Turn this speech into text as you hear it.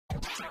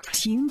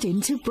Tuned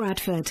into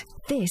Bradford.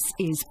 This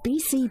is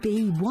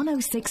BCB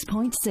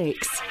 106.6.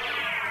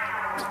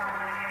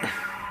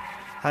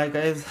 Hi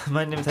guys,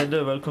 my name is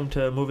Heather. Welcome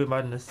to Movie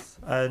Madness.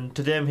 And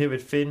today I'm here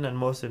with Finn and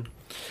Mohsin.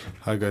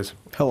 Hi guys.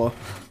 Hello.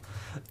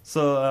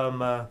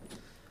 So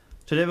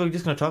today we're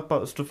just gonna talk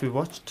about stuff we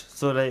watched.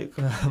 So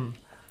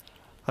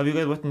have you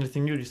guys watched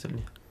anything new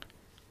recently?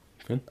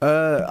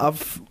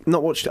 I've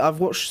not watched.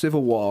 I've watched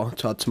Civil War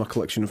to add to my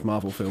collection of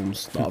Marvel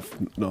films that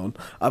I've known.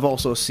 I've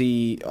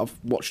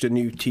watched a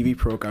new TV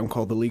program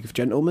called The League of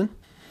Gentlemen.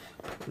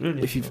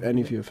 Really? If any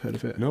of you have heard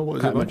of it, No, what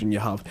is can't it? imagine you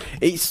have.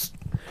 It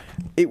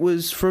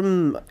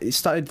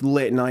started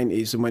late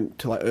 90s and went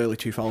to like early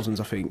 2000s,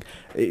 I think.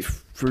 It's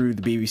through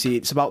the BBC.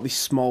 It's about this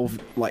small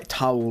like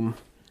town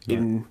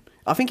in.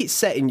 I think it's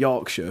set in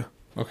Yorkshire.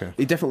 Okay.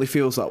 It definitely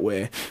feels that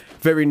way.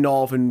 Very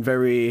northern,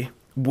 very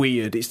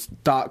weird. It's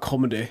dark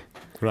comedy.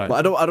 Right. But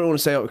I don't want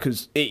to say it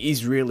because it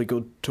is really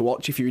good to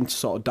watch if you're into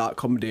sort of dark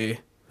comedy,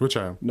 Which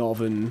I am.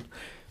 northern.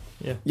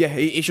 Yeah. Yeah,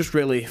 it's just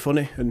really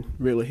funny and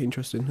really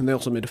interesting. And they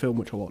also made a film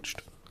which I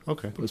watched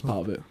Okay. as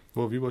part of it.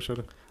 What have you watched,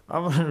 Adam?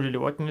 I haven't really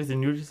watched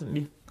anything new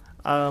recently.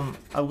 I've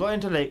got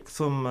into like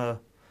some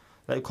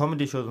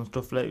comedy shows and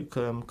stuff like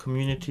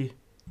Community.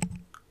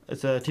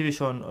 It's a TV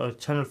show on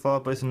Channel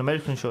 4, but it's an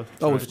American show.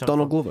 Oh, It's with Channel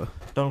Donald 4. Glover.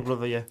 Donald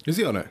Glover, yeah. Is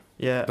he on it?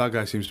 Yeah. That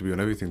guy seems to be on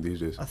everything these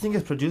days. I think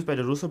it's produced by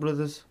the Russo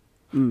brothers.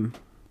 Mm.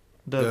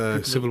 The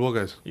people Civil War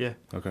guys. Yeah.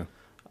 Okay.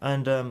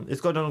 And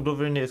it's got Donald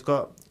Glover in it.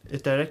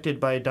 It's directed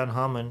by Dan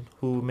Harmon,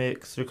 who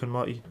makes Rick and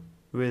Morty.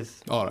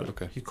 Alright,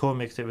 okay. He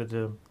co-makes it with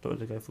the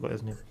other guy. I forgot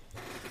his name.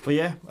 But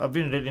yeah, I've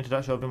been really into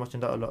that show. I've been watching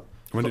that a lot.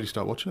 When did you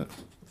start watching it?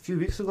 A few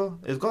weeks ago.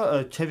 It's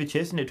got Chevy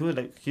Chase in it too.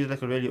 Like he's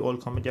like a really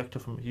old comedy actor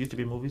he used to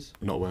be in movies.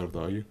 Not aware of that,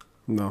 are you?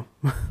 No.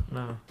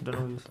 No, don't know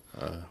who he is.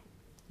 Uh,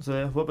 So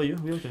yeah, what about you?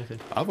 Have you watched anything?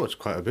 I've watched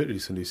quite a bit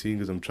recently,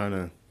 seeing as I'm trying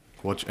to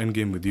watch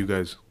Endgame with you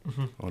guys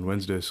on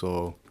Wednesday.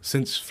 So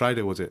since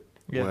Friday was it?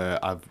 Yeah. Where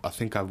I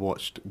think I've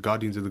watched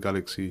Guardians of the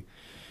Galaxy,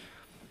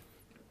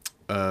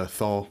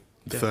 Thor,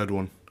 the third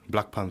one,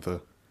 Black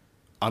Panther,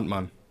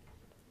 Ant-Man,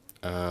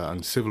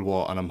 and Civil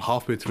War, and I'm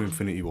halfway through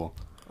Infinity War.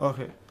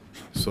 Okay.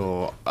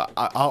 So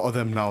out of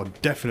them now,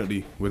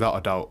 definitely, without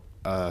a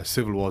doubt,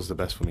 Civil War is the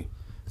best for me.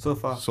 So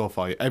far. So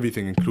far,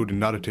 everything, including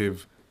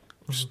narrative,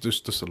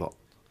 just a lot.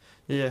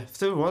 Yeah,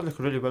 Civil War like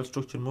a really well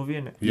structured movie,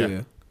 innit?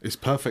 Yeah. It's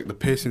perfect. The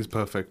pacing's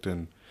perfect,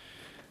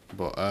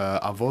 but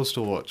I've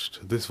also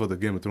watched this for the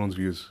Game of Thrones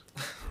views.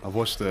 I've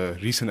watched the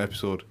recent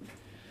episode,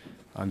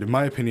 and in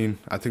my opinion,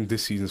 I think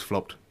this season's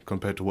flopped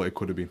compared to what it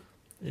could have been.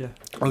 Yeah.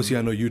 Obviously,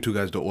 I know you two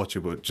guys don't watch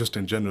it, but just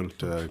in general,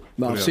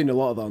 No, I've seen a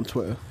lot of that on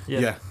Twitter.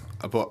 Yeah.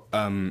 but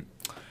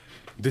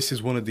this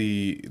is one of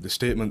the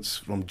statements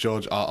from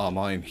George R.R.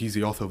 Martin. He's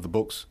the author of the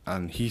books,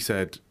 and he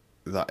said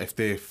that if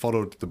they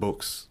followed the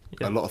books,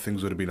 a lot of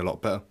things would have been a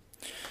lot better.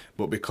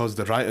 But because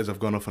the writers have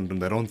gone off and done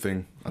their own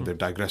thing, and they've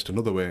digressed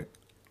another way,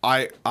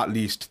 I at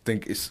least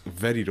think it's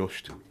very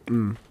rushed,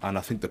 and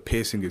I think the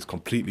pacing is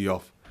completely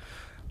off.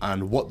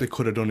 And what they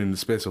could have done in the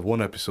space of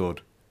one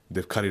episode,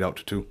 they've carried out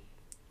to two.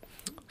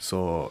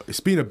 So it's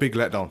been a big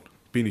letdown,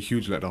 been a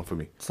huge letdown for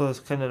me. So it's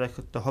kind of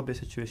like the Hobbit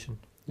situation.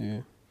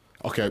 Yeah.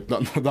 Okay,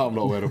 that I'm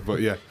not aware of,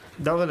 but yeah.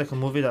 That was like a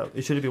movie that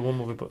it should have been one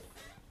movie,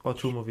 or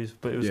two movies,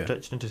 but it was Yeah.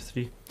 stretched into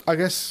three. I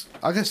guess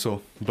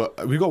so.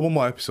 But we got one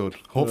more episode.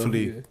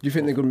 Hopefully, Do you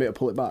think they're going to be able to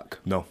pull it back?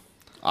 no.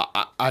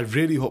 I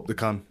really hope they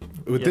can.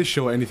 With this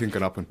show, anything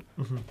can happen.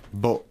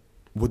 But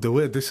with the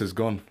way this has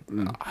gone,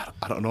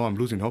 I don't know. I'm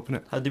losing hope in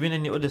it. Had there been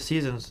any other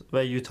seasons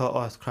where you thought,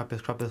 oh, it's crap,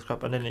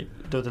 and then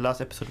the last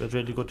episode was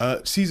really good?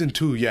 Season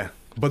 2, yeah.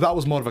 But that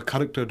was more of a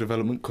character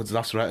development because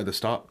that's right at the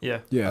start. Yeah.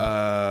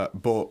 Yeah.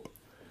 But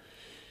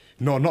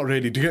no, not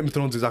really. The Game of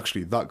Thrones is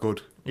actually that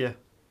good Yeah.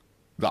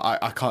 that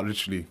I can't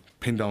literally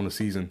pin down a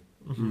season.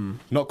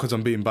 Not because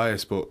I'm being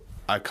biased, but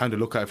I kind of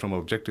look at it from an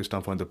objective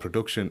standpoint. The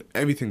production,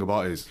 everything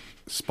about it is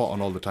spot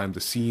on all the time.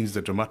 The scenes,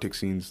 the dramatic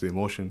scenes, the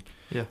emotion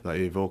that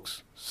it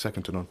evokes,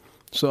 second to none.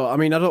 So, I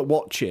mean, I don't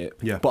watch it,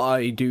 Yeah. but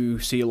I do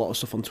see a lot of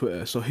stuff on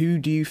Twitter. So who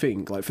do you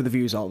think, like, for the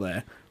viewers out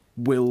there,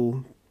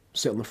 will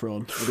sit on the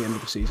throne at the end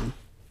of the season?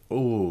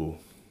 Oh,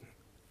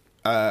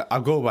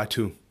 I'll go by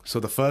two. So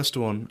the first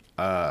one,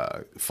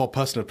 for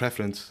personal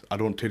preference, I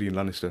don't want Tyrion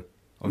Lannister.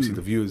 Obviously,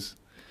 the viewers,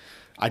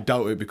 I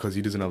doubt it because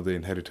he doesn't have the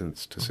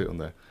inheritance to sit on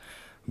there.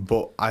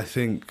 But I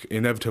think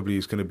inevitably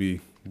it's going to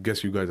be,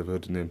 guess you guys have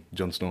heard the name,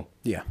 Jon Snow.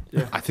 Yeah.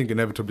 Yeah. I think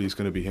inevitably it's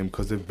going to be him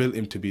because they've built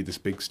him to be this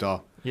big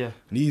star. Yeah.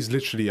 And he's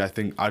literally, I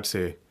think, I'd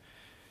say,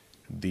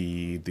 do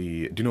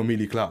you know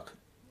Emilia Clarke?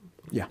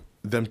 Yeah.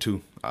 Them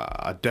two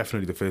are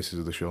definitely the faces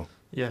of the show.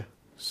 Yeah.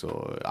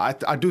 So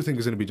I do think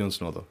it's going to be Jon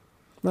Snow though.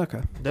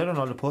 Okay. They're on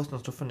all the posts and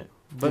stuff, in it.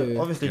 But Yeah.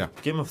 obviously, Yeah.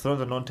 Game of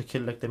Thrones are known to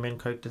kill like the main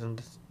characters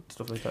and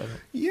stuff like that. Isn't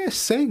it? Yeah,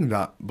 saying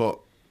that, but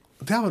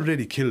they haven't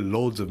really killed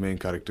loads of main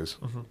characters.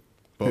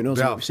 But Who knows,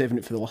 they I might have. be saving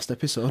it for the last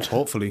episode.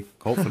 Hopefully,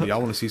 I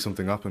want to see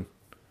something happen.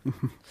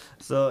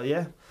 So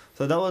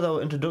So that was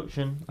our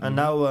introduction, and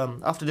now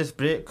after this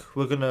break,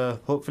 we're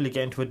gonna hopefully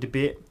get into a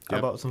debate Yep.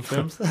 about some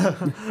films.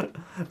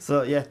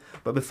 So yeah,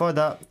 but before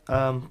that,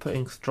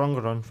 putting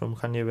Stronger on from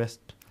Kanye West.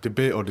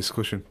 Debate or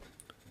discussion?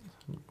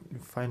 You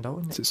find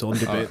out. It's innit? its own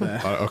debate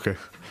there, Okay.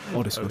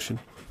 or discussion.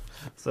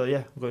 So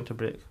yeah, we're going to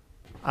break,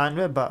 and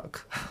we're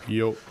back.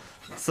 Yo.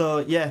 So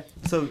yeah,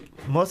 so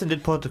Mohsen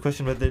did pose the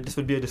question whether this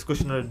would be a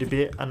discussion or a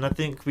debate, and I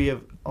think we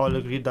have all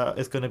agreed that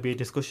it's going to be a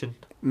discussion.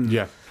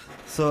 Yeah.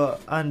 So,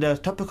 and the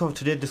topic of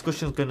today's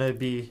discussion is going to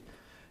be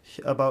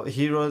about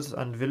heroes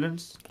and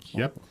villains,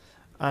 Yep.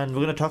 and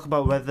we're going to talk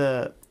about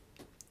whether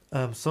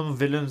some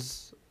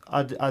villains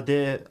are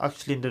they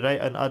actually in the right,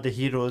 and are the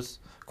heroes,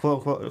 quote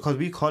unquote, because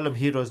we call them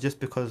heroes just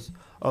because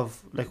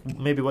of like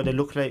maybe what they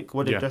look like,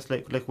 what they Yeah. dress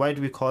like. Like, why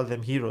do we call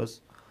them heroes?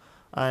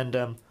 And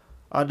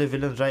are the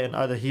villains right, and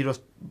are the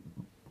heroes,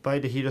 by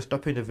the heroes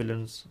stopping the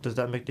villains, does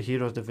that make the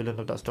heroes the villain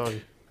of that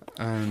story?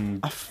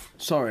 And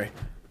Sorry.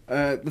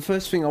 The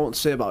first thing I want to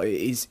say about it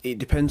is it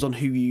depends on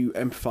who you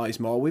empathise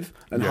more with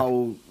and Yeah.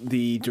 how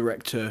the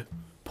director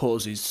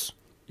poses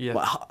Yeah.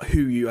 like,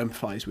 who you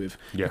empathise with.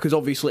 Yeah. Because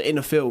obviously in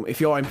a film, if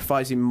you're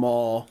empathising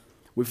more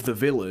with the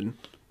villain,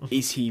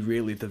 is he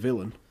really the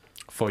villain?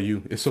 for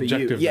you, it's For you?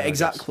 subjective. Yeah, I guess.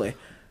 exactly.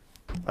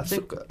 I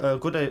think a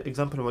good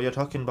example of what you're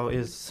talking about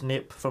is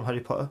Snape from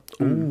Harry Potter.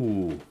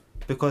 Ooh.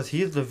 Because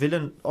he's the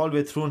villain all the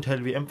way through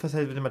until we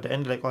emphasize with him at the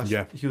end, like, oh,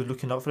 Yeah. he was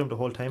looking out for him the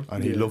whole time.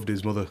 And he Yeah. loved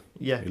his mother.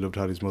 Yeah. He loved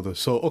Harry's mother.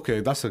 So okay,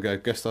 I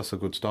guess that's a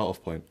good start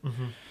off point.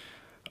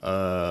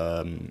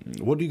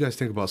 What do you guys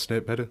think about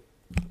Snape, Peter?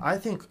 I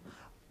think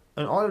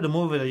in all of the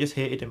movies, I just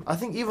hated him. I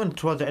think even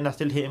towards the end, I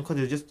still hate him because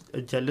he was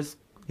just jealous.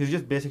 He was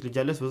just basically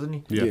jealous, wasn't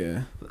he?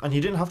 Yeah. And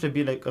he didn't have to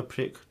be like a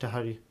prick to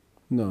Harry.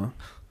 No.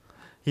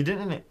 He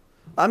didn't, innit?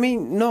 I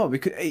mean, no,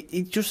 because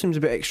it just seems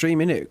a bit extreme,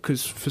 innit?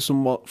 Because for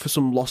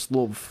some lost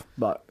love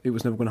that he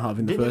was never going to have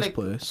in the Didn't he, first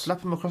like, place.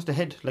 slap him across the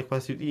head, like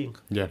whilst he was eating?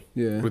 Yeah.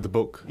 Yeah. With the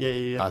book.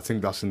 Yeah. I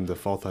think that's in the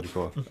fourth Harry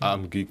Potter.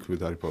 I'm geek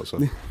with Harry Potter. So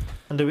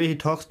And the way he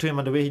talks to him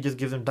and the way he just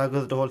gives him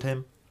daggers the whole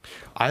time.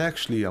 I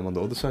actually am on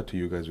the other side to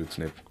you guys with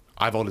Snape.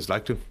 I've always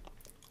liked him.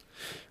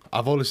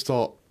 I've always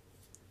thought,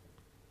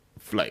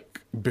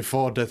 like,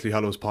 before Deathly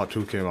Hallows Part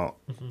 2 came out,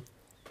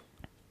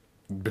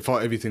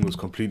 before everything was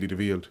completely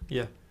revealed,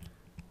 Yeah.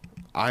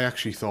 I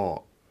actually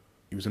thought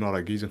he was an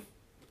alright geezer.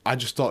 I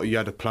just thought he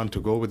had a plan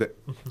to go with it.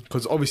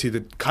 Because obviously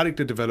the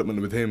character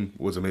development with him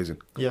was amazing.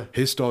 Yeah.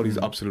 His story is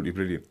absolutely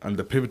brilliant. And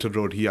the pivotal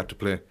role he had to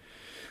play.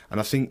 And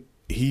I think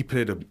he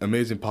played an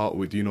amazing part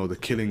with, the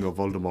killing of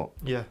Voldemort.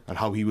 Yeah. And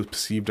how he was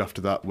perceived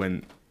after that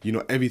when,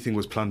 everything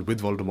was planned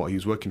with Voldemort. He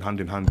was working hand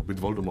in hand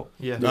with Voldemort.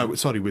 Yeah.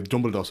 With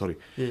Dumbledore, sorry.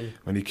 Yeah.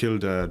 When he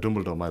killed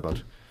Dumbledore, my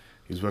bad.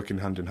 He was working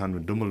hand in hand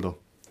with Dumbledore.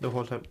 The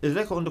whole time. It's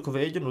like an undercover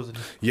agent, wasn't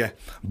he? Yeah,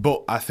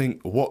 but I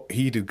think what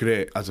he did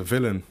great as a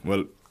villain,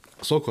 well,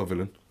 so-called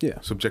villain, Yeah.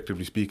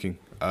 subjectively speaking,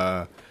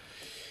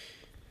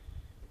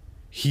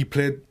 he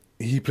played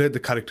the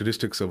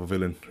characteristics of a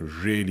villain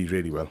really,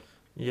 really well.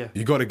 Yeah.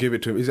 You got to give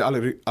it to him. Is it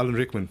Alan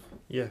Rickman?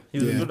 Yeah. He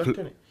was Yeah. a good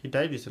actor, innit? He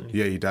died recently.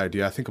 Yeah, he died.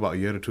 Yeah, I think about a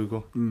year or two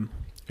ago.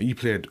 He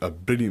played a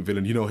brilliant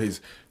villain.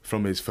 His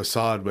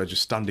facade, where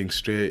just standing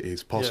straight,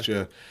 his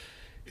posture,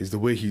 the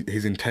way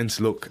his intense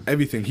look,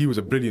 everything. He was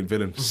a brilliant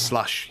villain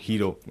slash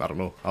hero. I don't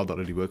know how that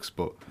really works,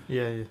 but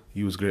Yeah.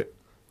 he was great.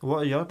 What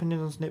are your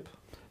opinions on Snape?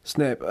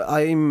 Snape,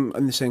 I'm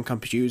in the same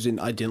camp as you, as in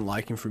I didn't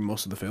like him through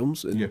most of the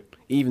films, and Yeah.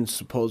 even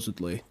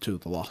supposedly to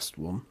the last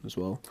one as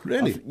well.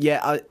 Really?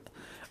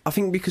 I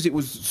think because it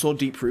was so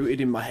deep rooted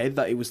in my head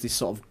that he was this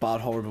sort of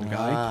bad, horrible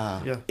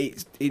guy. Yeah.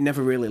 It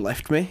never really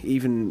left me,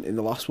 even in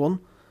the last one.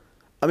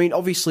 I mean,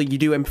 obviously you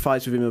do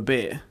empathise with him a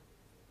bit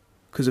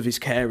because of his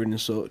caring and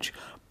such,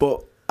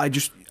 but I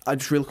just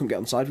really couldn't get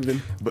on side with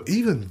him. But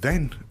even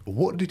then,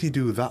 what did he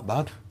do that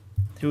bad?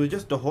 He was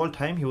just the whole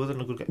time, he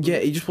wasn't a good guy. Yeah,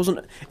 he just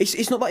wasn't.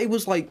 It's not that he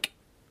was like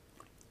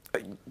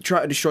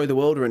trying to destroy the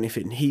world or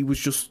anything. He was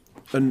just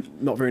a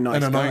not very nice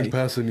An annoying guy.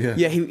 person,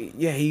 yeah.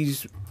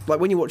 He's like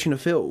when you're watching a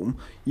film,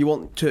 you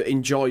want to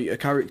enjoy a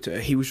character.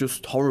 He was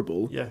just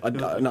horrible. Yeah,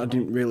 and I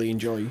didn't really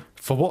enjoy.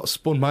 For what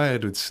spun my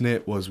head with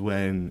Snape was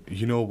when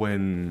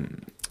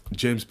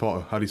James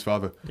Potter, Harry's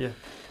father, Yeah.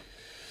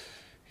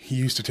 he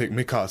used to take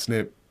mick out of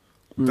Snape.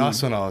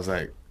 That's when I was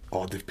like,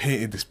 oh, they've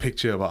painted this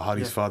picture about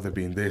Harry's father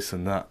being this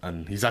and that,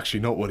 and he's actually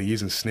not what he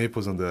is, and Snape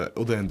was on the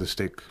other end of the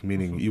stick,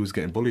 meaning he was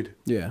getting bullied.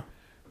 Yeah.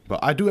 But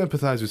I do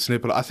empathise with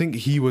Snape a lot. I think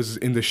he was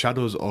in the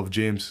shadows of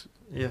James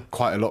Yeah.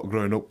 quite a lot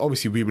growing up.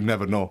 Obviously, we would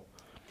never know.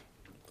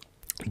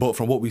 But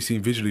from what we've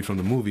seen visually from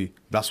the movie,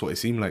 that's what it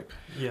seemed like.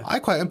 Yeah. I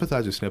quite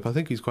empathise with Snape. I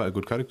think he's quite a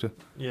good character.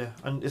 Yeah.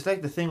 And it's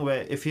like the thing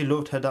where if he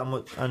loved her that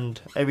much,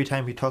 and every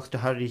time he talks to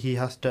Harry, he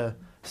has to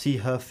see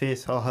her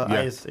face or her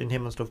Yeah. eyes in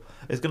him and stuff,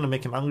 it's going to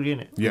make him angry,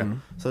 innit? Yeah.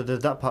 So there's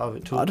that part of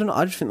it too. I don't know.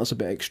 I just think that's a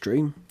bit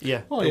extreme,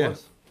 Yeah. Oh, it yeah.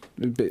 was.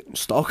 a bit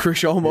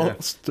stalkerish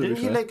almost. to be Didn't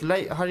he fair. like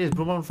light Harry's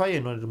broom on fire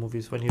in one of the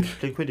movies when he was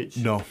playing Quidditch?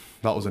 No,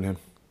 that wasn't him.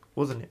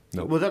 Wasn't it?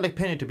 No. Was that like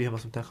painted to be him or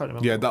something? I can't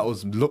remember. Yeah, that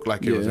looked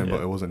like it was Yeah. him,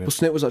 but it wasn't him. But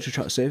Snape was actually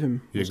trying to save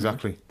him. Yeah,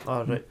 exactly.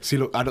 Oh, right. See,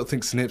 look, I don't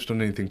think Snape's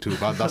done anything too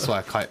bad. That's why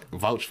I quite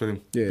vouch for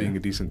him Yeah. being a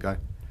decent guy.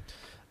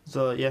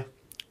 So yeah,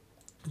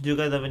 do you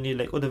guys have any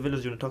like other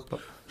villains you want to talk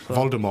about? So,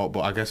 Voldemort,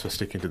 but I guess we're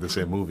sticking to the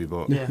same movie.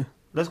 But yeah,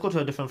 let's go to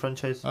a different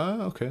franchise.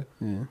 okay.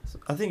 Yeah.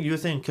 I think you were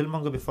saying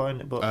Killmonger before,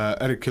 innit?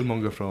 But Eric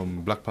Killmonger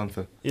from Black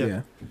Panther.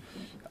 yeah.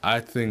 I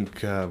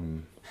think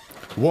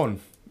one,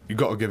 you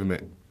got to give him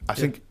it. I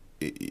think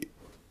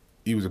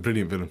he was a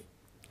brilliant villain.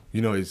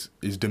 You know, his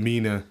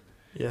demeanor,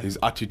 Yeah. his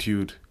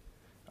attitude,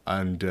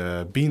 and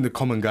being the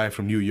common guy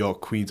from New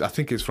York, Queens. I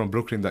think it's from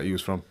Brooklyn that he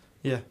was from.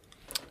 Yeah.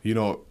 You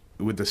know,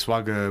 with the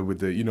swagger, with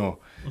the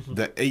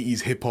the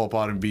 80s hip hop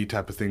R&B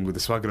type of thing, with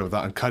the swagger of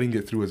that, and carrying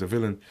it through as a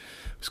villain.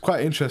 It's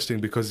quite interesting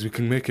because we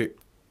can make it.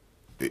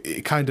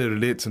 It kind of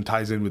relates and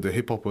ties in with the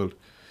hip hop world,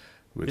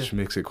 which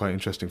makes it quite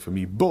interesting for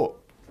me. But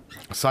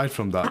aside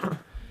from that,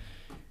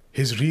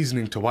 his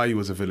reasoning to why he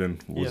was a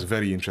villain was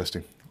very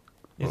interesting.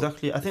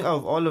 Exactly. I think out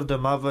of all of the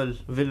Marvel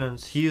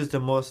villains, he is the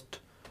most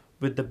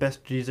with the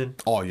best reason.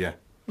 Oh yeah,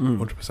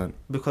 100%.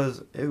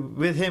 Because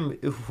with him,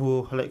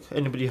 who like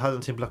anybody who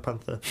hasn't seen Black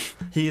Panther,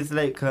 he's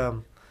like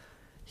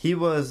he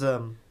was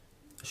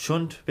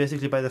shunned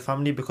basically by the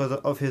family because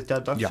of his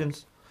dad's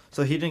actions.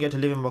 So he didn't get to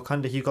live in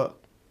Wakanda. He got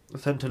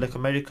sent to like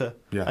America,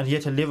 and he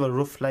had to live a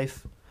rough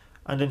life.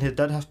 And then his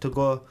dad has to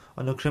go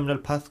on a criminal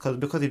path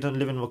because he doesn't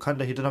live in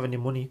Wakanda. He doesn't have any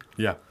money.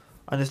 Yeah.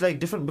 And it's like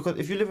different because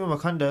if you live in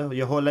Wakanda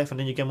your whole life and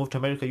then you get moved to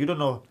America, you don't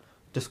know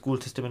the school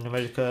system in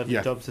America,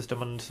 the job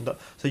system and this and that.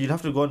 So you'll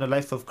have to go on a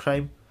life of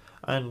crime.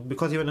 And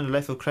because he went on a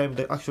life of crime,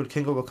 the actual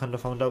king of Wakanda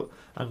found out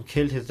and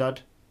killed his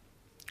dad.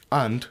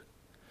 And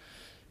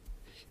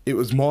it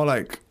was more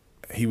like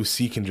he was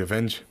seeking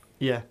revenge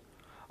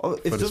for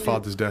his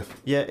father's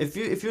death. Yeah,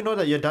 if you know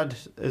that your dad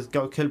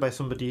got killed by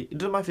somebody, it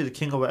doesn't matter if he's a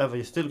king or whatever,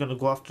 you're still gonna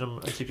go after him.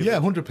 And seek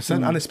revenge.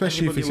 100%. And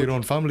especially if it's your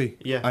own family.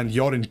 And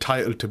you're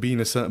entitled to be in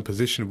a certain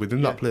position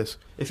within that place.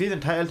 If he's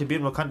entitled to be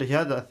in Wakanda, he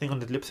had that thing on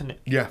his lips, innit?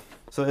 Yeah.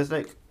 So it's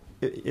like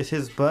it's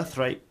his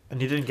birthright,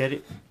 and he didn't get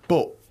it.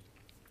 But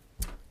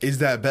is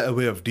there a better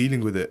way of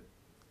dealing with it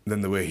than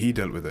the way he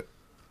dealt with it?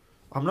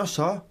 I'm not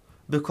sure.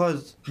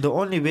 Because the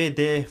only way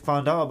he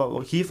found out about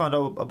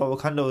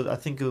Wakanda was, I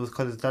think it was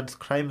because his dad's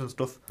crimes and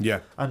stuff.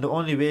 Yeah. And the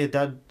only way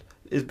dad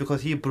is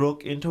because he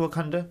broke into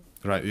Wakanda.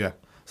 Right, yeah.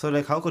 So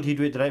like, how could he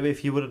do it the right way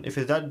if if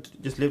his dad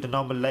just lived a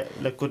normal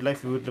good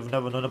life, he would have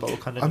never known about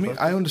Wakanda. I mean,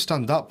 I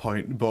understand that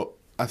point, but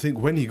I think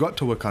when he got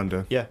to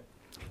Wakanda,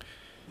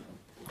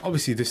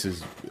 obviously this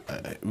is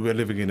we're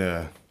living in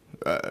a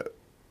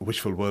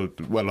wishful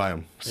world. Well, I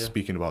am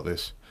speaking about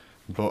this,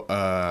 but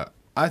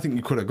I think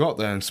you could have got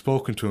there and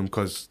spoken to him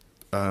because.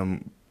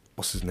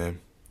 What's his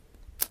name?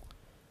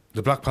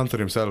 The Black Panther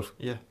himself.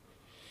 Yeah.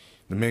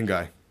 The main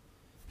guy.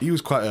 He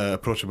was quite an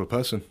approachable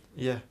person.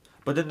 Yeah.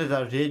 But then there's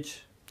that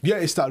rage. Yeah,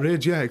 it's that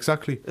rage, yeah,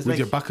 exactly. It's with like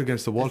your back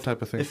against the wall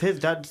type of thing. If his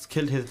dad's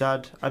killed his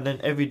dad, and then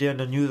every day on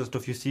the news and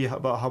stuff you see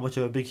about how much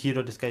of a big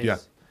hero this guy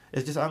is.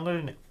 It's just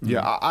anger, innit?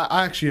 Yeah,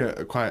 I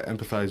actually quite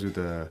empathise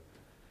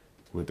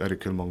with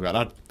Eric Killmonger.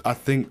 And I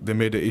think they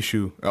made an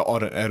issue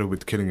or an error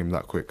with killing him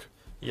that quick.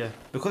 Yeah,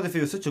 because if he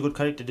was such a good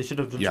character, they should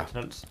have done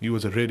something else. He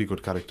was a really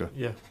good character.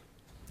 Yeah.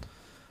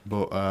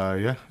 But,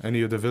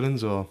 any other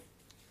villains or...?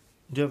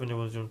 Do you have any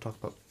ones you want to talk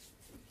about?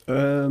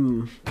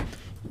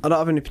 I don't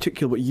have any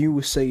particular, but you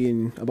were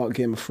saying about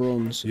Game of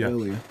Thrones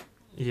earlier.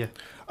 Yeah.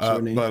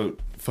 Well,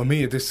 for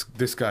me, this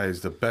guy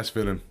is the best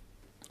villain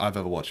I've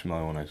ever watched in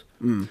my own eyes.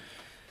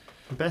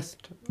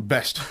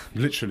 Best,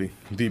 literally,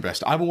 the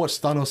best. I haven't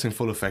watched Thanos in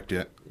full effect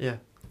yet. Yeah.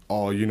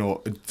 Or,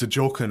 the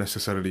Joker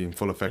necessarily in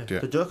full effect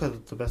yet. The Joker's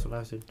the best one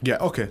I've seen. Yeah,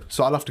 okay.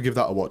 So I'll have to give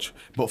that a watch.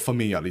 But for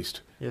me, at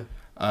least. Yeah.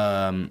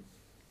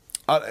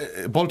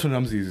 Bolton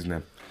Ramsey is his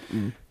name.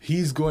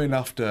 He's going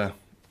after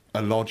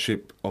a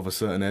lordship of a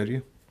certain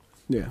area.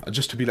 Yeah.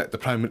 Just to be like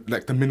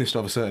the minister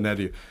of a certain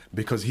area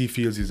because he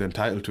feels he's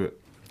entitled to it.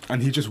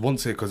 And he just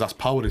wants it because that's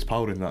power is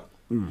power in that.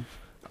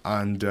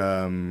 And,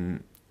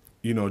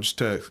 just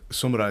to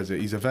summarise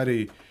it, he's a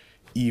very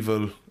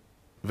evil,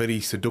 very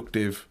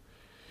seductive,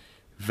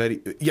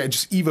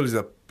 just evil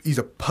he's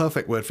a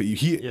perfect word for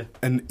you.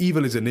 And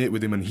evil is innate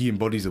with him, and he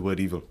embodies the word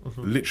evil,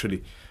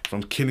 literally.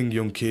 From killing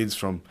young kids,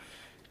 from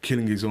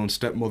killing his own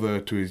stepmother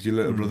to his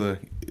little brother,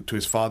 to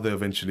his father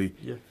eventually.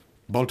 Yeah.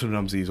 Bolton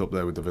Ramsey is up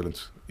there with the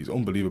villains. He's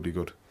unbelievably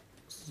good.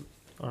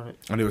 All right.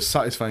 And it was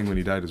satisfying when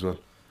he died as well.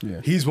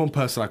 Yeah. He's one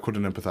person I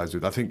couldn't empathise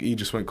with. I think he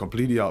just went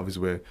completely out of his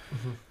way,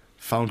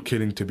 found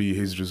killing to be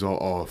his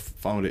resort, or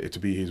found it to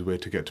be his way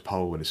to get to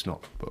power when it's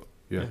not. But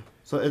yeah.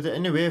 So is there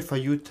any way for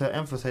you to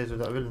empathise with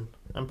that villain?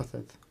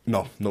 Empathise?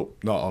 No, not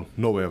at all.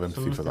 No way of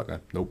empathy for that guy.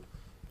 Nope.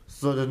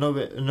 So there's no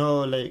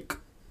way,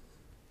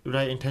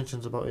 right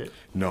intentions about it?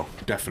 No,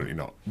 definitely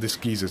not. This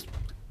geezer's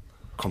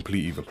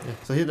complete evil. Yeah.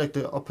 So he's like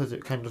the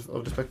opposite kind of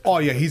the spectrum. Oh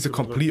yeah, he's the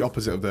complete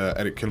opposite of the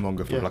Eric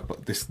Killmonger from Black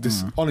Panther.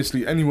 This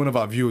honestly, any one of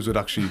our viewers would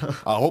actually,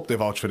 I hope they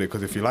vouch for it,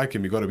 because if you like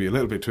him, you got to be a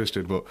little bit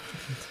twisted. But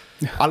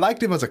I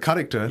liked him as a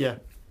character. Yeah.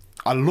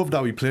 I loved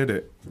how he played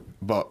it,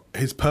 but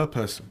his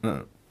purpose,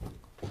 Yeah.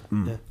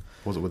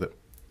 wasn't with it.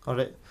 All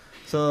right.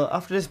 So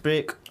after this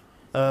break,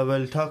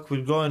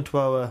 We'll go into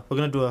our. We're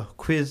gonna do a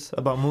quiz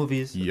about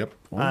movies, Yep.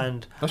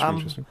 and That's really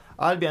interesting.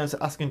 I'll be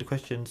asking the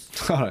questions,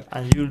 All right.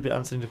 and you'll be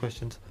answering the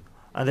questions,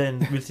 and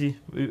then we'll see.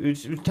 We'll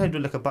try to do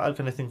like a battle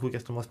kind of thing. Who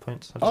gets the most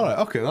points? All right.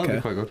 Okay, that'll Okay.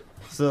 be quite good.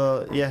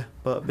 So yeah,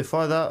 but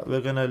before that,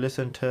 we're gonna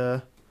listen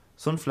to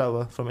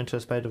Sunflower from Into the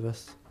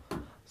Spider-Verse.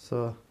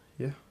 So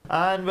yeah,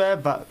 and we're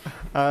back.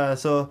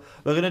 So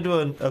we're gonna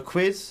do a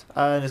quiz,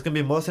 and it's gonna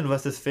be Mohsin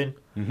versus Finn.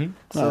 Mm-hmm.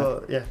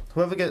 So yeah,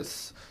 whoever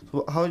gets.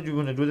 How do you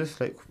want to do this?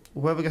 Like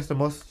whoever gets the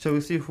most. Shall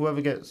we see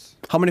whoever gets?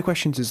 How many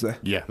questions is there?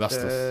 Yeah, that's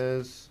the.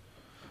 There's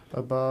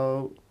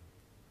about.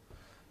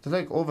 There's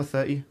like over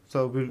 30.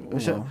 So Oh,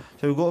 shall wow.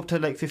 we go up to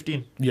like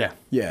 15? Yeah.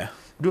 Yeah.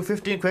 Do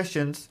 15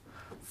 questions.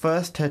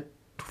 First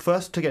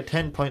to get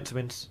 10 points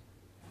wins.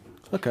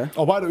 Okay.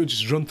 Oh, why don't we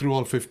just run through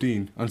all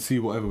 15 and see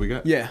whatever we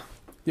get? Yeah.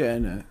 Yeah.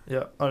 No.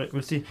 Yeah. All right.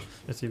 We'll see.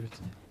 We'll see.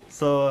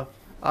 So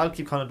I'll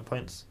keep counting the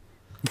points.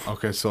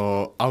 Okay,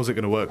 so how's it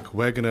gonna work?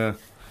 We're gonna.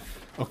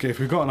 Okay, if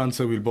we've got an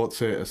answer, we'll both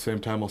say it at the same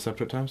time or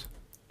separate times.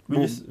 Will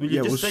Well,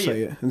 you just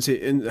say it? and see.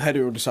 And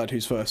Header will decide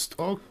who's first.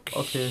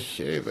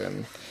 Okay.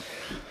 then.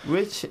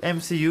 Which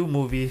MCU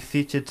movie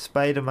featured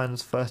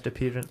Spider-Man's first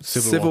appearance?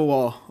 Civil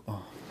War.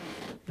 Oh.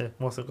 Yeah,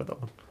 Mohsen got that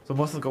one. So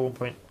Mohsen got 1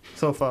 point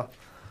so far.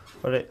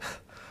 All right.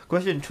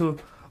 Question 2.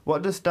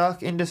 What does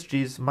Stark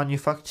Industries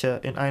manufacture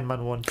in Iron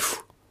Man 1?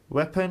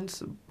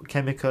 Weapons,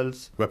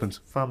 chemicals, Weapons.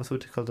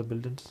 pharmaceuticals, or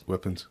buildings?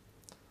 Weapons.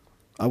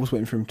 I was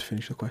waiting for him to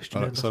finish the question.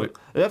 Alright, that's sorry. what-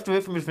 You have to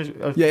wait for me to finish.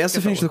 Yeah, he has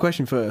to finish the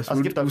question first. I'll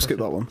skip that We'll skip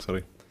question. that one.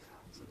 Sorry.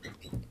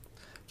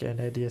 Get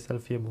an idea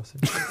yourself here,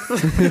 Mohsen.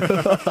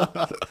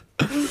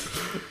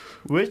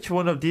 Which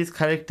one of these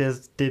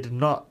characters did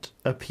not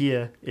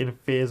appear in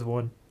Phase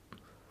 1?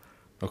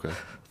 Okay.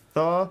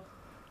 Thor,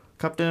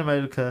 Captain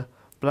America,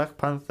 Black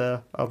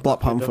Panther, or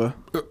Black Widow?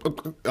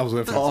 Panther. I was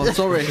waiting for Oh,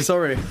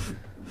 sorry.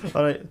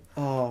 Alright.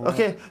 Oh.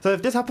 Okay, so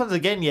if this happens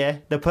again, yeah,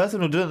 the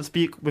person who doesn't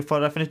speak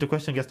before I finish the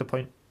question gets the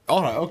point.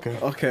 Alright, okay.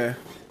 Okay.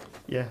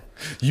 Yeah.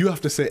 You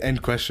have to say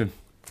end question.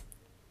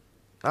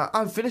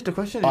 I've finished the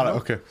question. you Alright, know.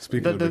 okay.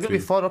 Speak There's a going bit to be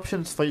clean. 4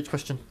 options for each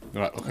question.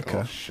 Right, okay. Okay.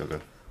 Oh,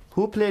 sugar.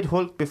 Who played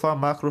Hulk before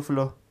Mark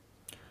Ruffalo?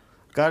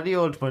 Gary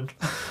Oldman,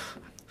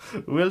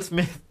 Will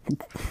Smith,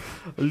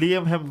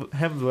 Liam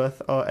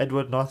Hemsworth, or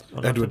Edward North?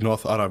 Edward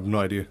North. I have no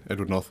idea.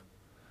 Edward North.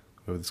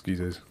 Whoever the skis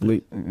is.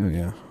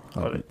 Yeah.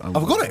 Alright. I've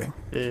got it.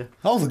 Yeah.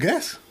 That was a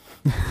guess.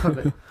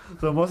 Alright.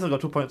 So Mohsen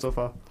got 2 points so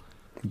far.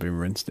 Been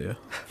rinsed here.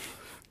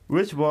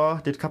 Which war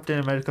did Captain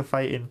America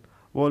fight in?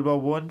 World War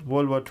One,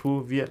 World War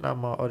Two,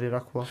 Vietnam War, or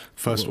Iraq War?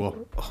 First war.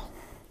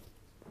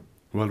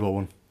 World War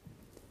One.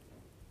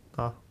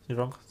 Ah, you're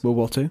wrong. World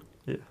War Two.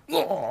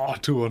 Oh,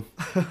 2-1.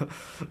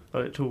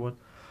 Alright, 2-1.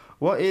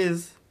 What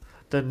is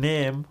the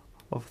name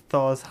of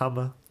Thor's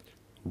hammer?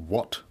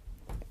 What?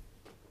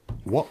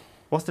 What?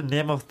 What's the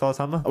name of Thor's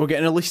hammer? We're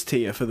getting a list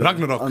here for the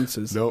Ragnarok.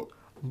 answers. No.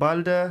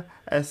 Balder,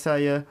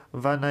 Esaya,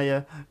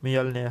 Vanaya,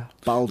 Mjolnir.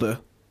 Balder.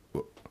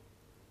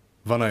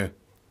 Vanaya.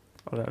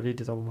 Alright, I'll read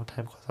this out one more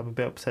time because I'm a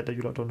bit upset that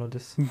you lot don't know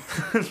this.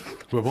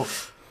 Wait,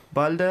 what?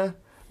 Balder,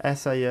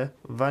 Esaya,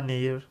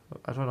 Vanir,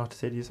 I don't know how to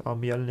say these, or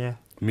Mjolnir.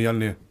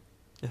 Mjolnir.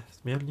 Yes,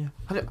 Mjolnir.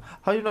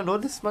 How do you not know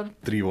this, man?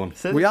 3-1.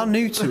 Says We it. are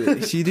new to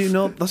it, so you do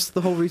know. That's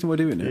the whole reason we're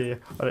doing Yeah, it.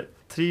 yeah. Alright,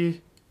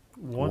 3-1.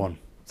 1.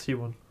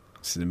 3-1.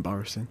 This is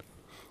embarrassing.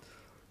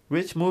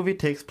 Which movie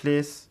takes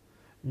place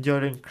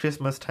during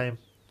Christmas time?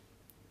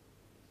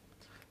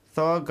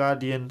 Thor,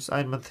 Guardians,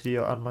 Iron Man 3,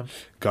 or Ant-Man?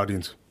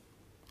 Guardians.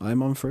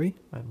 I'm on 3.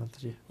 Iron Man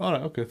 3.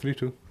 Alright, okay.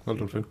 3-2. Well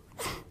done, Finn.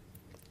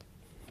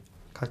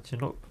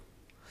 Catching up.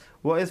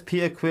 What is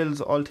Peter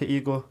Quill's alter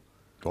ego?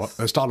 What?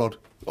 Star-Lord.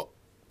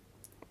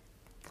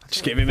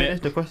 Just give him Finish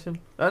it. the question.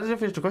 I didn't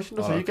finish the question,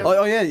 so you Okay. get.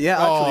 Oh, yeah, actually, yeah.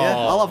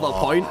 I'll have that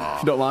point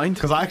if you don't mind.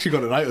 Because I actually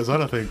got it right as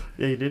well, I think.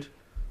 Yeah, you did.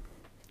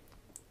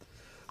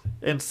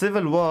 In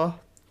Civil War,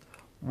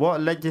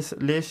 what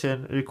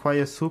legislation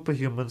requires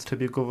superhumans to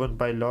be governed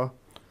by law?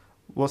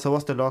 What's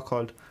the law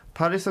called?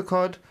 Paris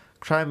Accord,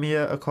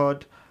 Crimea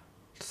Accord,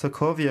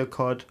 Sokovia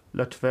Accord,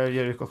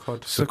 Latveria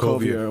Accord.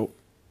 Sokovia.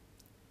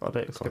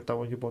 Alright, skip that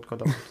one. You both got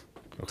that one.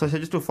 So should I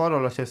just do 4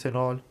 or should I say no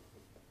all?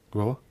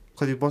 What?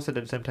 Because you both said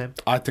it at the same time.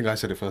 I think I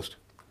said it first.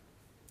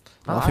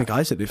 I think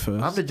I said it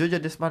first. I'm the judge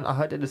of this, man. I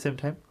heard it at the same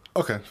time.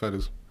 Okay, fair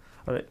dues.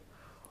 Alright.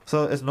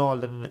 So it's no all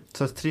then. Isn't it?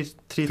 So it's 3-3.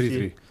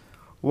 3-3.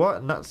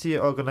 What Nazi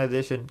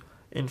organization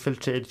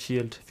infiltrated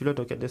SHIELD? If you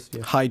don't get this,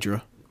 yeah.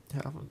 Hydra.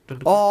 Yeah, I haven't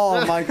done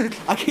Oh my!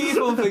 I keep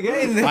on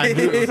forgetting this. I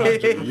knew it was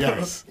Hydra.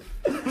 Yes.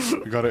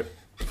 We got it.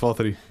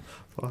 4-3.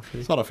 Oh,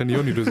 It's not a Finn. You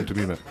only lose it to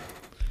me, mate.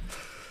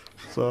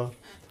 so,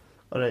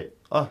 alright.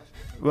 Oh,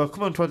 we're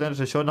coming towards the end of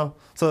the show now.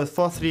 So it's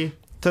 4-3.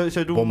 So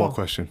should I do One more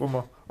question. One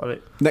more.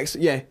 Alright. Next,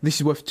 yeah, this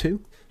is worth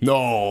 2.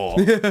 No.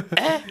 If you're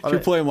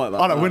Alright. playing like that.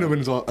 Alright, winner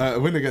wins all.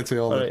 Winner gets it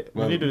all. Alright,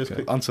 we need to do this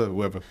quick. Answer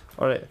whoever.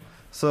 Alright.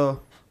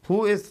 So,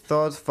 who is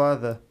Thor's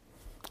father?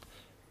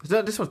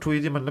 This one's too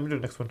easy, man. Let me do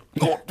the next one.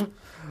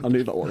 I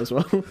knew that one as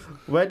well.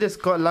 Where did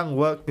Scott Lang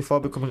work before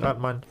becoming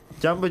Ant-Man?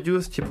 Jamba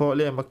Juice,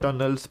 Chipotle,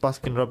 McDonald's,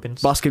 Baskin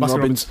Robbins. Baskin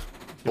Robbins.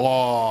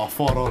 Oh,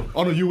 4-on.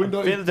 Oh no, you win,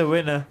 don't you? Finn's the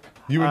winner.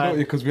 You would know And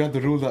because we had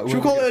the rule that. Should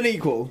we call it an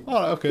equal? All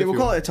right, okay. Yeah, if we'll you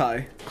call want. it a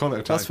tie. Call it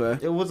a tie. That's fair.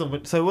 it wasn't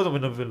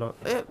winner villain.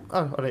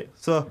 All right.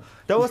 So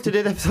that was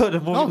today's episode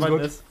of Movie That was good.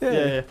 Madness. Yeah.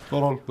 Yeah.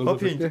 Well done, well Hope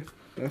done. you enjoyed.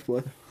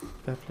 Definitely.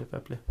 Fair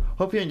play.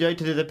 Hope you enjoyed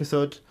today's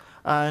episode,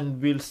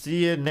 and we'll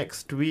see you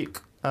next week.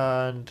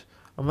 And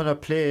I'm gonna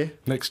play.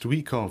 Next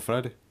week on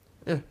Friday.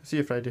 Yeah, see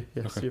you Friday.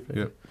 Yeah, Okay, see you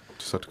Friday. yeah.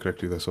 Just had to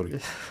correct you there. Sorry.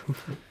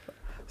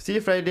 See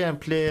you Friday and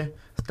play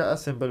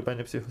Status Symbol by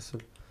Nipsey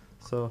Hussle.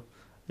 So,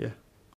 yeah.